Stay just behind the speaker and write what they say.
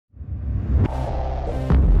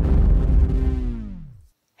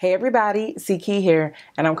Hey everybody, Ckey here,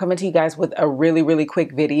 and I'm coming to you guys with a really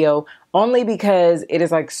quick video only because it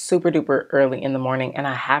is like super duper early in the morning and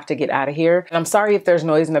I have to get out of here. And I'm sorry if there's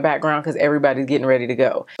noise in the background because everybody's getting ready to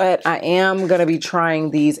go. But I am gonna be trying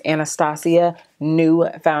these Anastasia new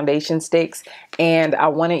foundation sticks and I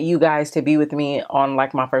wanted you guys to be with me on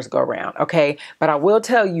like my first go around, okay? But I will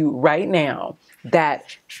tell you right now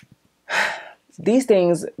that these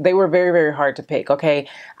things, they were very hard to pick, okay?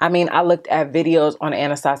 I mean, I looked at videos on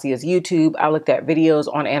Anastasia's YouTube. I looked at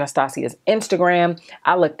videos on Anastasia's Instagram.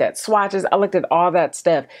 I looked at swatches. I looked at all that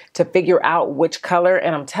stuff to figure out which color.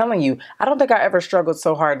 And I'm telling you, I don't think I ever struggled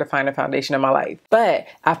so hard to find a foundation in my life. But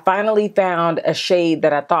I finally found a shade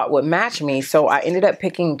that I thought would match me. So I ended up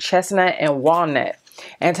picking Chestnut and Walnut.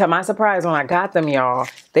 And to my surprise, when I got them, y'all,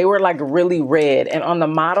 they were like really red. And on the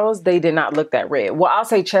models, they did not look that red. Well, I'll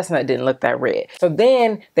say Chestnut didn't look that red. So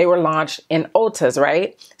then they were launched in Ultas,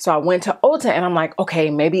 right? So I went to Ulta and I'm like, okay,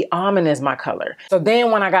 maybe almond is my color. So then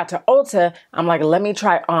when I got to Ulta, I'm like, let me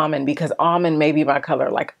try almond because almond may be my color.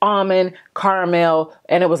 Like almond, caramel,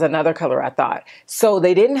 and it was another color I thought. So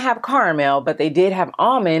they didn't have caramel, but they did have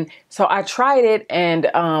almond. So I tried it and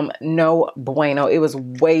no bueno. It was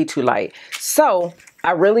way too light. So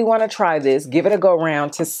I really want to try this, give it a go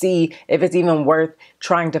round to see if it's even worth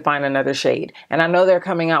trying to find another shade. And I know they're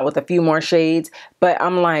coming out with a few more shades, but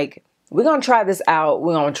I'm like, we're going to try this out.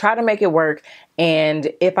 We're going to try to make it work.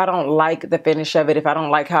 And if I don't like the finish of it, if I don't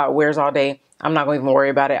like how it wears all day, I'm not going to even worry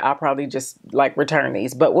about it. I'll probably just like return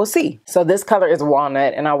these, but we'll see. So this color is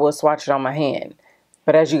walnut and I will swatch it on my hand.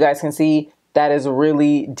 But as you guys can see, that is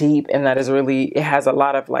really deep and that is really, it has a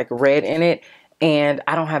lot of like red in it. And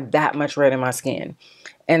I don't have that much red in my skin.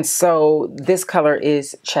 And so this color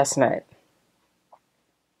is chestnut.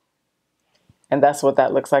 And that's what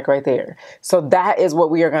that looks like right there. So that is what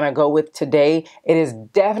we are going to go with today. It is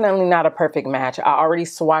definitely not a perfect match. I already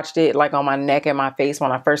swatched it like on my neck and my face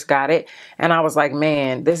when I first got it. And I was like,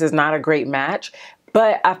 man, this is not a great match.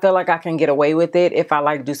 But I feel like I can get away with it if I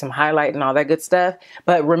like do some highlight and all that good stuff.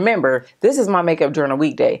 But remember, this is my makeup during a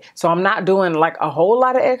weekday. So I'm not doing like a whole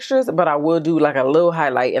lot of extras, but I will do like a little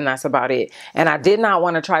highlight and that's about it. And I did not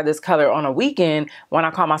want to try this color on a weekend when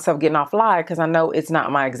I call myself getting off live because I know it's not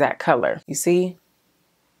my exact color. You see?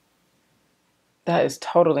 That is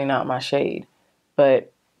totally not my shade,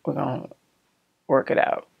 but we're going to work it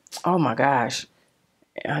out. Oh my gosh.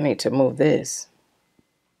 I need to move this.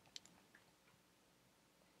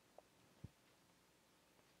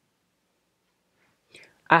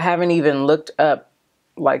 I haven't even looked up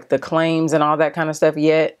like the claims and all that kind of stuff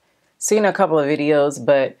yet. Seen a couple of videos,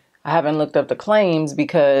 but I haven't looked up the claims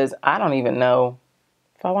because I don't even know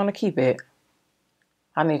if I want to keep it.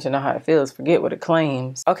 I need to know how it feels. Forget what it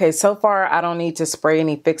claims. Okay, so far I don't need to spray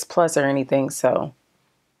any Fix Plus or anything, so.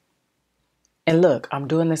 And look, I'm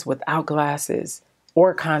doing this without glasses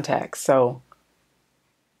or contacts, so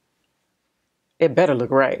it better look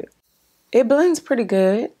right. It blends pretty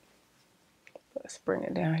good. Let's bring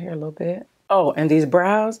it down here a little bit. Oh, and these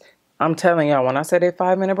brows, I'm telling y'all, when I say they're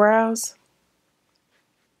 5-minute brows,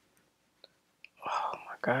 oh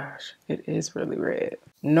my gosh, it is really red.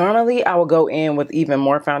 Normally, I will go in with even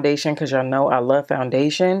more foundation because y'all know I love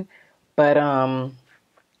foundation, but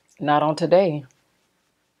not on today.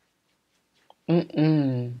 So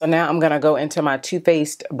now I'm going to go into my Too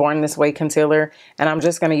Faced Born This Way concealer, and I'm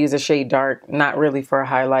just going to use a shade dark, not really for a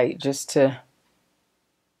highlight, just to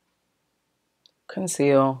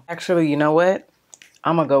conceal. Actually, you know what?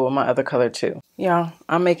 I'm gonna go with my other color too. Yeah,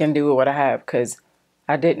 I'm making do with what I have because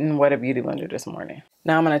I didn't wet a beauty blender this morning.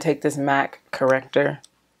 Now I'm gonna take this MAC corrector,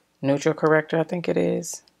 neutral corrector, I think it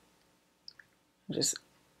is. Just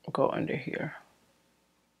go under here.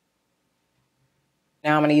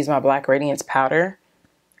 Now I'm gonna use my Black Radiance powder.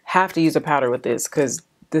 Have to use a powder with this because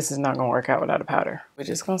this is not gonna work out without a powder. We're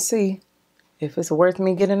just gonna see if it's worth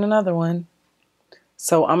me getting another one.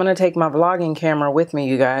 So I'm going to take my vlogging camera with me,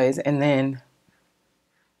 you guys, and then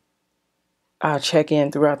I'll check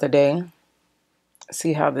in throughout the day,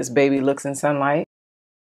 see how this baby looks in sunlight.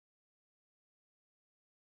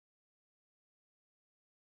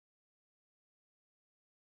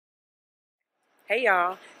 Hey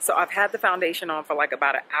y'all, so I've had the foundation on for like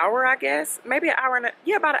about an hour, I guess. Maybe an hour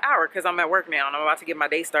yeah, about an hour because I'm at work now and I'm about to get my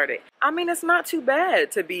day started. I mean, it's not too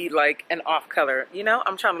bad to be like an off color, you know?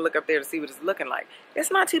 I'm trying to look up there to see what it's looking like.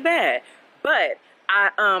 It's not too bad, but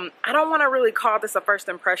I don't want to really call this a first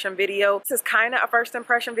impression video. This is kind of a first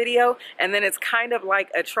impression video, and then it's kind of like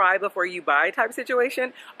a try before you buy type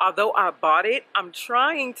situation. Although I bought it, I'm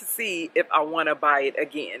trying to see if I want to buy it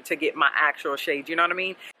again to get my actual shade, you know what I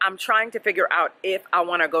mean? I'm trying to figure out if I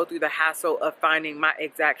want to go through the hassle of finding my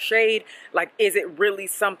exact shade. Like, is it really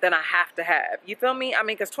something I have to have? You feel me? I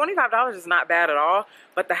mean, because $25 is not bad at all,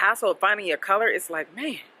 but the hassle of finding your color is like,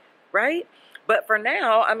 man, right? But for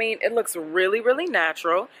now, I mean, it looks really, really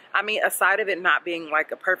natural. I mean, aside of it not being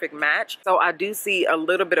like a perfect match. So I do see a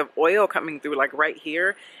little bit of oil coming through like right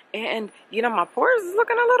here. And, you know, my pores is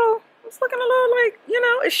looking a little, it's looking a little like, you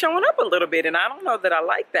know, it's showing up a little bit. And I don't know that I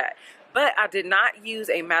like that. But I did not use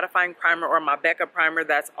a mattifying primer or my Becca primer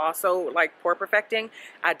that's also like pore perfecting.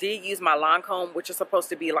 I did use my Lancome, which is supposed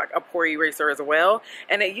to be like a pore eraser as well.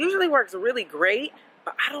 And it usually works really great.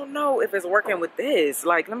 But I don't know if it's working with this.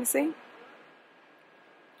 Like, let me see.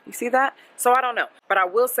 You see that? So I don't know, but I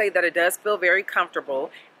will say that it does feel very comfortable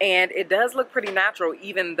and it does look pretty natural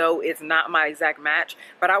even though it's not my exact match.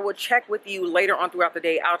 But I will check with you later on throughout the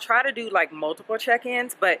day. I'll try to do like multiple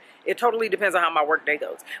check-ins, but it totally depends on how my work day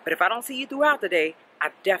goes. But if I don't see you throughout the day, I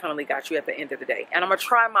definitely got you at the end of the day. And I'm gonna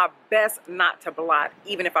try my best not to blot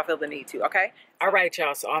even if I feel the need to, okay? All right,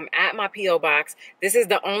 y'all, so I'm at my P.O. box. This is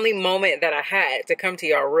the only moment that I had to come to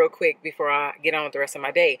y'all real quick before I get on with the rest of my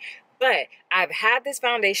day. But I've had this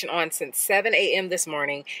foundation on since 7 a.m. this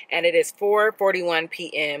morning, and it is 4:41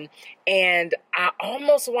 p.m. And I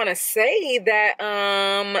almost want to say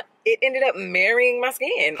that it ended up marrying my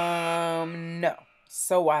skin. No.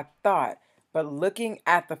 So I thought, but looking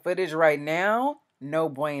at the footage right now, no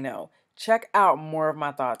bueno. Check out more of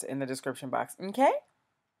my thoughts in the description box, okay?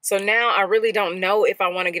 So now I really don't know if I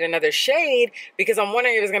want to get another shade because I'm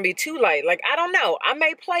wondering if it's going to be too light. Like, I don't know. I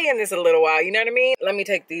may play in this a little while. You know what I mean? Let me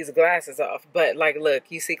take these glasses off. But like, look,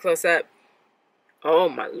 you see close up? Oh,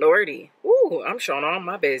 my lordy. Ooh, I'm showing all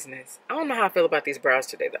my business. I don't know how I feel about these brows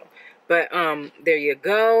today, though. But there you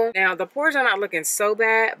go. Now, the pores are not looking so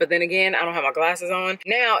bad. But then again, I don't have my glasses on.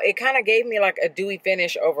 Now, it kind of gave me like a dewy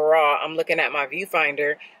finish overall. I'm looking at my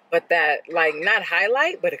viewfinder. But that, like, not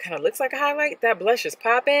highlight, but it kind of looks like a highlight. That blush is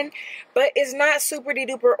popping, but it's not super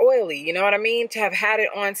duper oily. You know what I mean? To have had it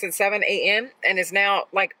on since 7 a.m. and it's now,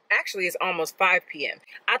 like, actually it's almost 5 p.m.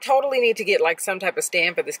 I totally need to get, like, some type of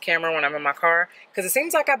stand for this camera when I'm in my car because it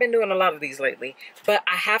seems like I've been doing a lot of these lately. But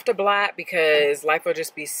I have to blot because life will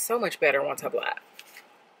just be so much better once I blot.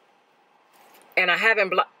 And I haven't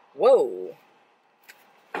blot. Whoa.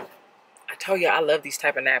 I told you I love these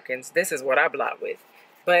type of napkins. This is what I blot with.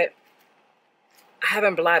 But I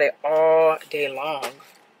haven't blotted all day long.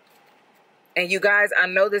 And you guys, I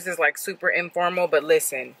know this is like super informal, but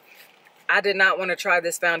listen, I did not want to try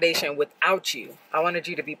this foundation without you. I wanted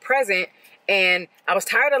you to be present, and I was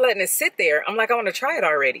tired of letting it sit there. I'm like, I want to try it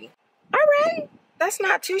already. All right, that's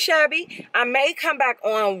not too shabby. I may come back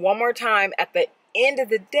on one more time at the end of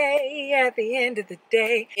the day.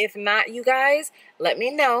 If not, you guys, let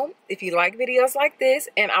me know if you like videos like this,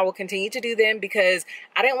 and I will continue to do them because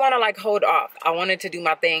I didn't want to like hold off. I wanted to do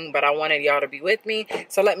my thing, but I wanted y'all to be with me.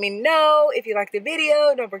 So let me know if you like the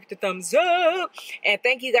video. Don't forget to thumbs up, and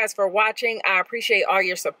thank you guys for watching. I appreciate all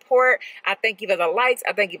your support. I thank you for the likes.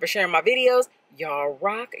 I thank you for sharing my videos. Y'all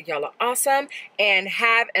rock. Y'all are awesome, and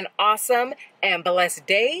have an awesome and blessed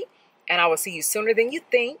day, and I will see you sooner than you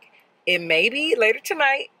think. It may be later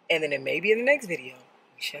tonight, and then it may be in the next video.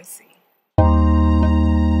 We shall see.